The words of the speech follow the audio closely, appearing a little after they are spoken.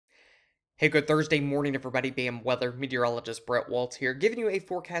Hey, good Thursday morning, everybody. BAM weather meteorologist Brett Waltz here, giving you a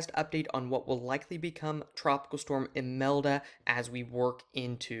forecast update on what will likely become Tropical Storm Imelda as we work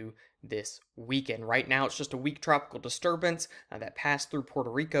into this weekend. Right now, it's just a weak tropical disturbance that passed through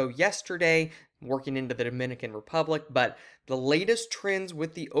Puerto Rico yesterday, working into the Dominican Republic. But the latest trends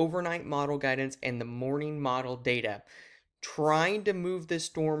with the overnight model guidance and the morning model data trying to move this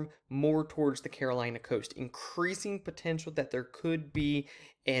storm more towards the Carolina coast, increasing potential that there could be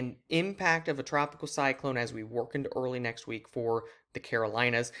an impact of a tropical cyclone as we work into early next week for the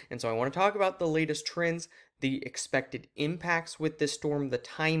Carolinas. And so I want to talk about the latest trends, the expected impacts with this storm, the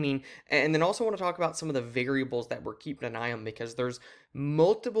timing, and then also want to talk about some of the variables that we're keeping an eye on because there's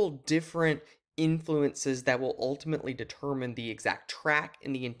multiple different influences that will ultimately determine the exact track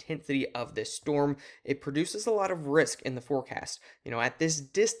and the intensity of this storm. It produces a lot of risk in the forecast. At this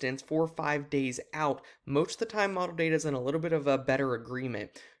distance, 4 or 5 days out, most of the time model data is in a little bit of a better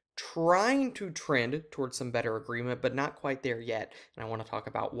agreement. Trying to trend towards some better agreement, but not quite there yet. And I want to talk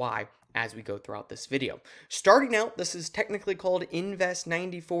about why as we go throughout this video. Starting out, this is technically called Invest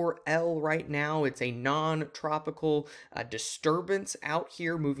 94L right now. It's a non-tropical disturbance out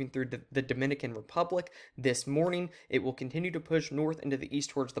here moving through the Dominican Republic this morning. It will continue to push north into the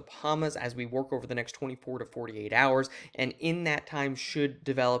east towards the Bahamas as we work over the next 24 to 48 hours, and in that time should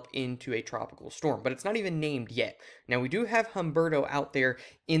develop into a tropical storm, but it's not even named yet. Now, we do have Humberto out there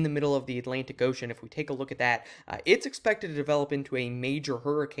in the middle of the Atlantic Ocean. If we take a look at that, it's expected to develop into a major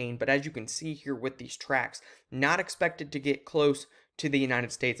hurricane, but as you can see here with these tracks, not expected to get close to the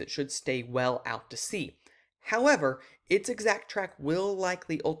United States. It should stay well out to sea. However, its exact track will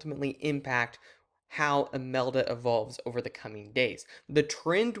likely ultimately impact how Imelda evolves over the coming days. The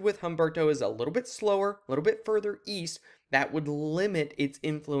trend with Humberto is a little bit slower, a little bit further east. That would limit its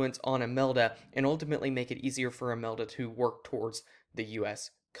influence on Imelda and ultimately make it easier for Imelda to work towards the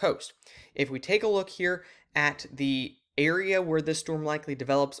U.S. coast. If we take a look here at the area where this storm likely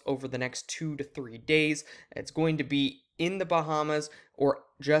develops over the next 2 to 3 days, it's going to be in the Bahamas or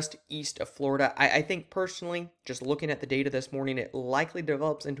just east of Florida. I think personally, just looking at the data this morning, it likely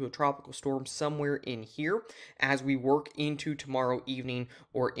develops into a tropical storm somewhere in here as we work into tomorrow evening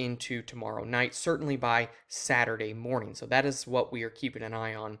or into tomorrow night, certainly by Saturday morning. So that is what we are keeping an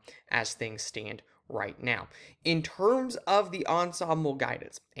eye on as things stand right now. In terms of the ensemble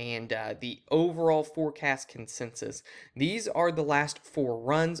guidance and the overall forecast consensus, these are the last 4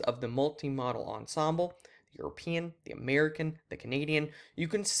 runs of the multi-model ensemble: the European, the American, the Canadian. You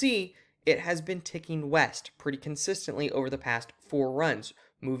can see it has been ticking west pretty consistently over the past 4 runs,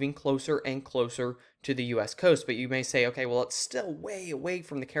 moving closer and closer to the U.S. coast. But you may say, okay, well, it's still way away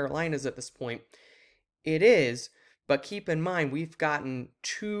from the Carolinas at this point. It is, but keep in mind, we've gotten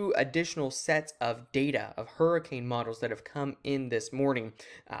 2 additional sets of data of hurricane models that have come in this morning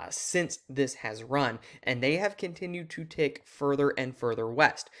since this has run, and they have continued to tick further and further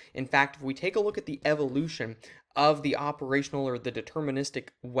west. In fact, if we take a look at the evolution of the operational or the deterministic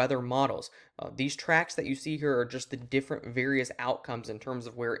weather models, these tracks that you see here are just the different various outcomes in terms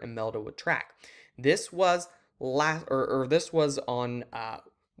of where Imelda would track. This was this was on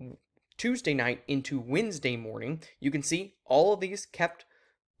Tuesday night into Wednesday morning. You can see all of these kept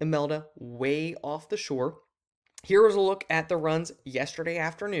Imelda way off the shore. Here is a look at the runs yesterday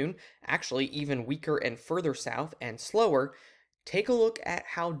afternoon, actually even weaker and further south and slower. Take a look at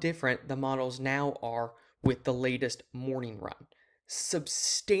how different the models now are with the latest morning run.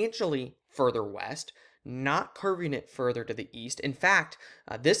 Substantially further west, not curving it further to the east. In fact,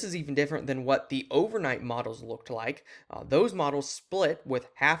 this is even different than what the overnight models looked like. Those models split, with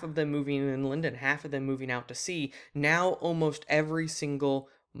half of them moving inland and half of them moving out to sea. Now almost every single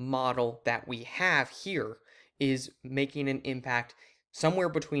model that we have here is making an impact somewhere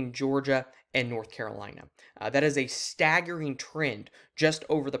between Georgia and North Carolina. That is a staggering trend just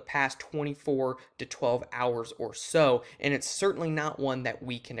over the past 24 to 12 hours or so, and it's certainly not one that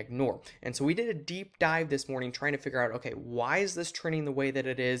we can ignore. And so we did a deep dive this morning trying to figure out, okay, why is this trending the way that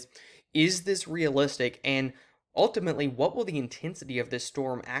it is? Is this realistic? And ultimately, what will the intensity of this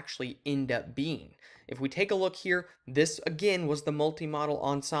storm actually end up being? If we take a look here, this again was the multi-model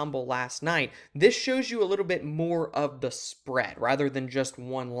ensemble last night. This shows you a little bit more of the spread rather than just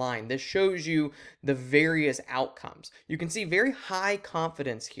one line. This shows you the various outcomes. You can see very high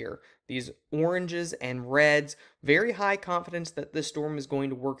confidence here. These oranges and reds, very high confidence that this storm is going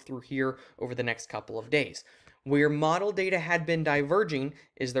to work through here over the next couple of days. Where model data had been diverging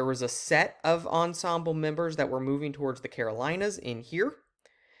is there was a set of ensemble members that were moving towards the Carolinas in here,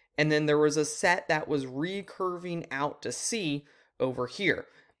 and then there was a set that was recurving out to sea over here.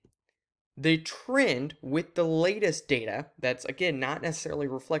 The trend with the latest data, that's again not necessarily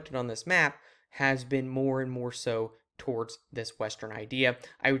reflected on this map, has been more and more so towards this western idea.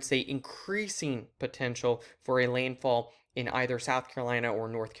 I would say increasing potential for a landfall in either South Carolina or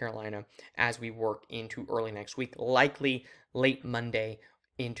North Carolina as we work into early next week, likely late Monday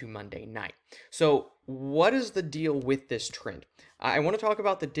into Monday night. So, what is the deal with this trend? I want to talk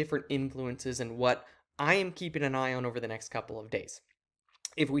about the different influences and what I am keeping an eye on over the next couple of days.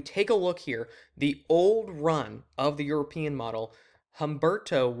 If we take a look here, the old run of the European model,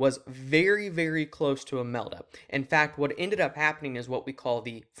 Humberto was very, very close to Imelda. In fact, what ended up happening is what we call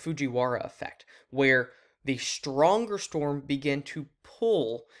the Fujiwara effect, where the stronger storm began to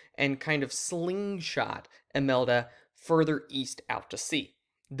pull and kind of slingshot Imelda further east out to sea.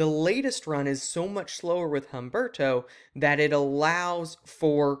 The latest run is so much slower with Humberto that it allows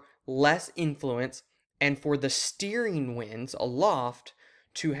for less influence and for the steering winds aloft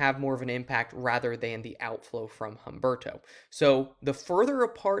to have more of an impact rather than the outflow from Humberto. So the further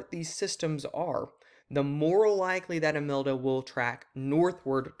apart these systems are, the more likely that Imelda will track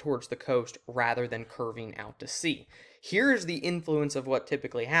northward towards the coast rather than curving out to sea. Here is the influence of what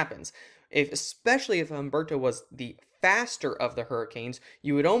typically happens. Especially if Humberto was the faster of the hurricanes,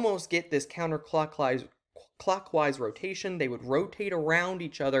 you would almost get this counterclockwise rotation. They would rotate around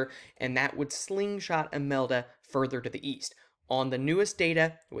each other, and that would slingshot Imelda further to the east. On the newest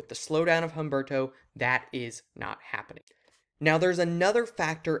data, with the slowdown of Humberto, that is not happening. Now, there's another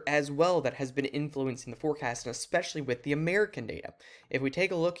factor as well that has been influencing the forecast, and especially with the American data. If we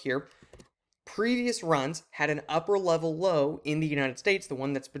take a look here, previous runs had an upper level low in the United States, the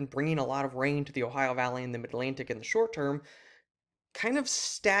one that's been bringing a lot of rain to the Ohio Valley and the Mid-Atlantic in the short term, kind of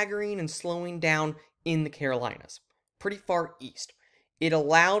staggering and slowing down in the Carolinas, pretty far east. It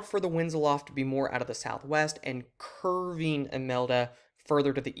allowed for the winds aloft to be more out of the southwest and curving Imelda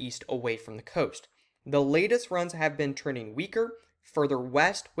further to the east away from the coast. The latest runs have been trending weaker, further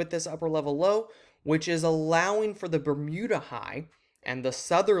west with this upper level low, which is allowing for the Bermuda high and the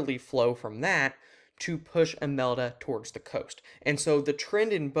southerly flow from that to push Imelda towards the coast. And so the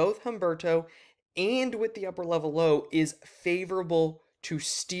trend in both Humberto and with the upper level low is favorable to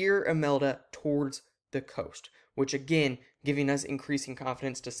steer Imelda towards the coast, which again, giving us increasing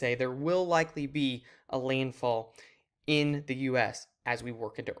confidence to say there will likely be a landfall in the US as we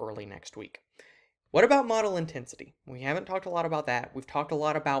work into early next week. What about model intensity? We haven't talked a lot about that. We've talked a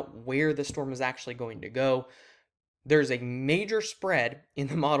lot about where the storm is actually going to go. There's a major spread in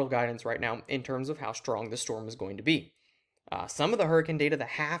the model guidance right now in terms of how strong the storm is going to be. Some of the hurricane data, the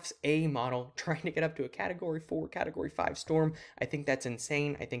HAFS A model, trying to get up to a Category 4, Category 5 storm. I think that's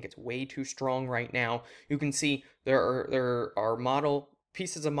insane. I think it's way too strong right now. You can see there are model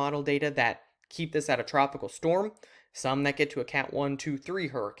pieces of model data that keep this at a tropical storm, some that get to a Cat 1, 2, 3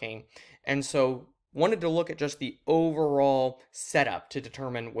 hurricane. And so wanted to look at just the overall setup to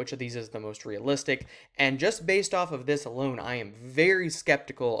determine which of these is the most realistic. And just based off of this alone, I am very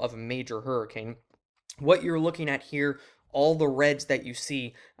skeptical of a major hurricane. What you're looking at here, all the reds that you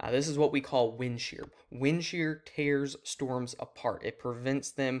see, this is what we call wind shear. Wind shear tears storms apart. It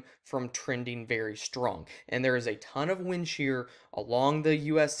prevents them from trending very strong. And there is a ton of wind shear along the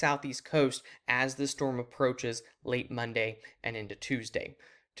U.S. southeast coast as the storm approaches late Monday and into Tuesday.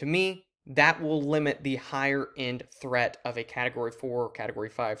 To me, that will limit the higher end threat of a Category 4 or Category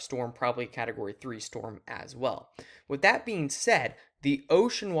 5 storm, probably Category 3 storm as well. With that being said, the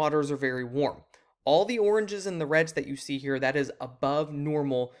ocean waters are very warm. All the oranges and the reds that you see here, that is above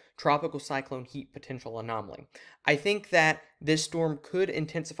normal tropical cyclone heat potential anomaly. I think that this storm could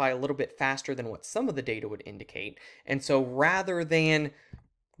intensify a little bit faster than what some of the data would indicate. And so rather than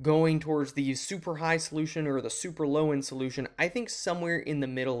going towards the super high solution or the super low end solution, I think somewhere in the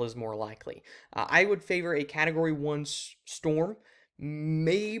middle is more likely. I would favor a Category 1 storm,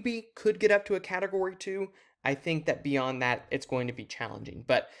 maybe could get up to a Category 2. I think that beyond that, it's going to be challenging.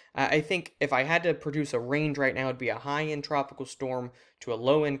 But I think if I had to produce a range right now, it'd be a high-end tropical storm to a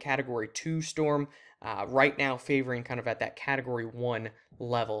low-end Category 2 storm. Right now, favoring kind of at that Category 1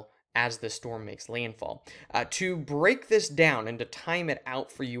 level as the storm makes landfall. To break this down and to time it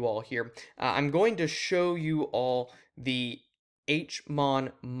out for you all here, I'm going to show you all the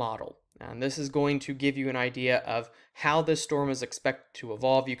HMON model. And this is going to give you an idea of how this storm is expected to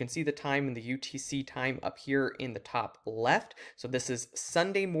evolve. You can see the time in the UTC time up here in the top left. So this is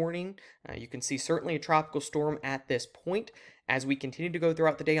Sunday morning. You can see certainly a tropical storm at this point. As we continue to go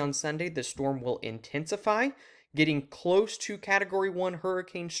throughout the day on Sunday, the storm will intensify, getting close to Category 1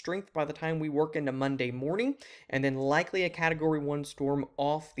 hurricane strength by the time we work into Monday morning, and then likely a Category 1 storm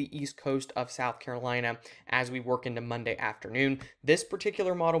off the east coast of South Carolina as we work into Monday afternoon. This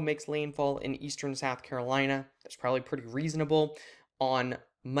particular model makes landfall in eastern South Carolina. That's probably pretty reasonable on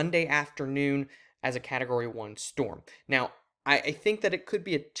Monday afternoon as a Category 1 storm. Now, I think that it could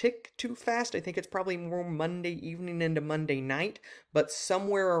be a tick too fast. I think it's probably more Monday evening into Monday night, but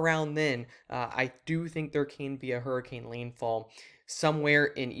somewhere around then, I do think there can be a hurricane landfall somewhere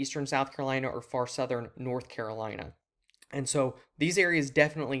in eastern South Carolina or far southern North Carolina. And so these areas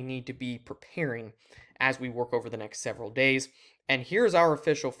definitely need to be preparing as we work over the next several days. And here's our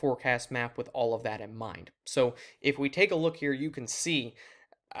official forecast map with all of that in mind. So if we take a look here, you can see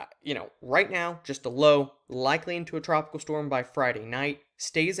right now, just a low, likely into a tropical storm by Friday night,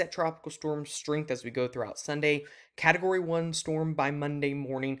 stays at tropical storm strength as we go throughout Sunday, Category 1 storm by Monday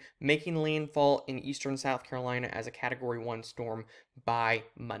morning, making landfall in eastern South Carolina as a Category 1 storm by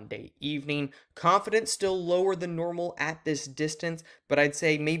Monday evening. Confidence still lower than normal at this distance, but I'd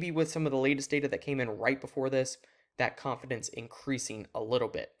say maybe with some of the latest data that came in right before this, that confidence increasing a little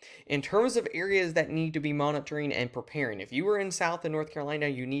bit. In terms of areas that need to be monitoring and preparing, if you are in South and North Carolina,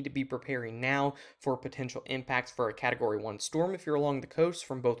 you need to be preparing now for potential impacts for a Category 1 storm if you're along the coast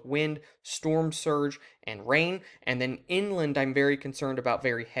from both wind, storm surge, and rain. And then inland, I'm very concerned about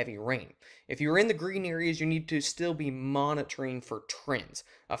very heavy rain. If you're in the green areas, you need to still be monitoring for trends.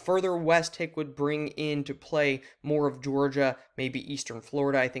 A further west tick would bring into play more of Georgia, maybe eastern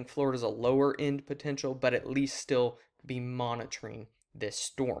Florida. I think Florida's a lower end potential, but at least still be monitoring this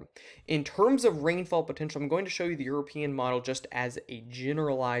storm. In terms of rainfall potential, I'm going to show you the European model just as a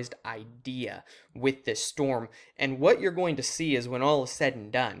generalized idea with this storm. And what you're going to see is when all is said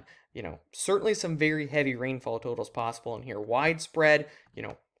and done, certainly some very heavy rainfall totals possible in here. Widespread,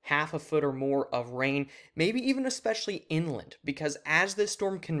 half a foot or more of rain, maybe even especially inland, because as this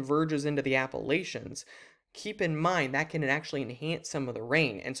storm converges into the Appalachians, keep in mind that can actually enhance some of the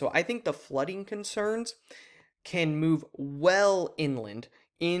rain. And so I think the flooding concerns can move well inland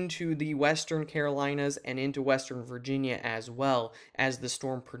into the western Carolinas and into western Virginia as well as the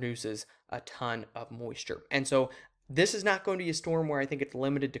storm produces a ton of moisture. And so this is not going to be a storm where I think it's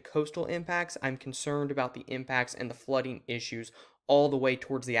limited to coastal impacts. I'm concerned about the impacts and the flooding issues all the way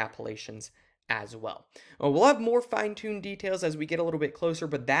towards the Appalachians as well. We'll have more fine-tuned details as we get a little bit closer,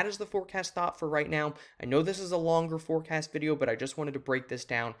 but that is the forecast thought for right now. I know this is a longer forecast video, but I just wanted to break this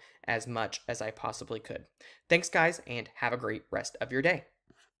down as much as I possibly could. Thanks, guys, and have a great rest of your day.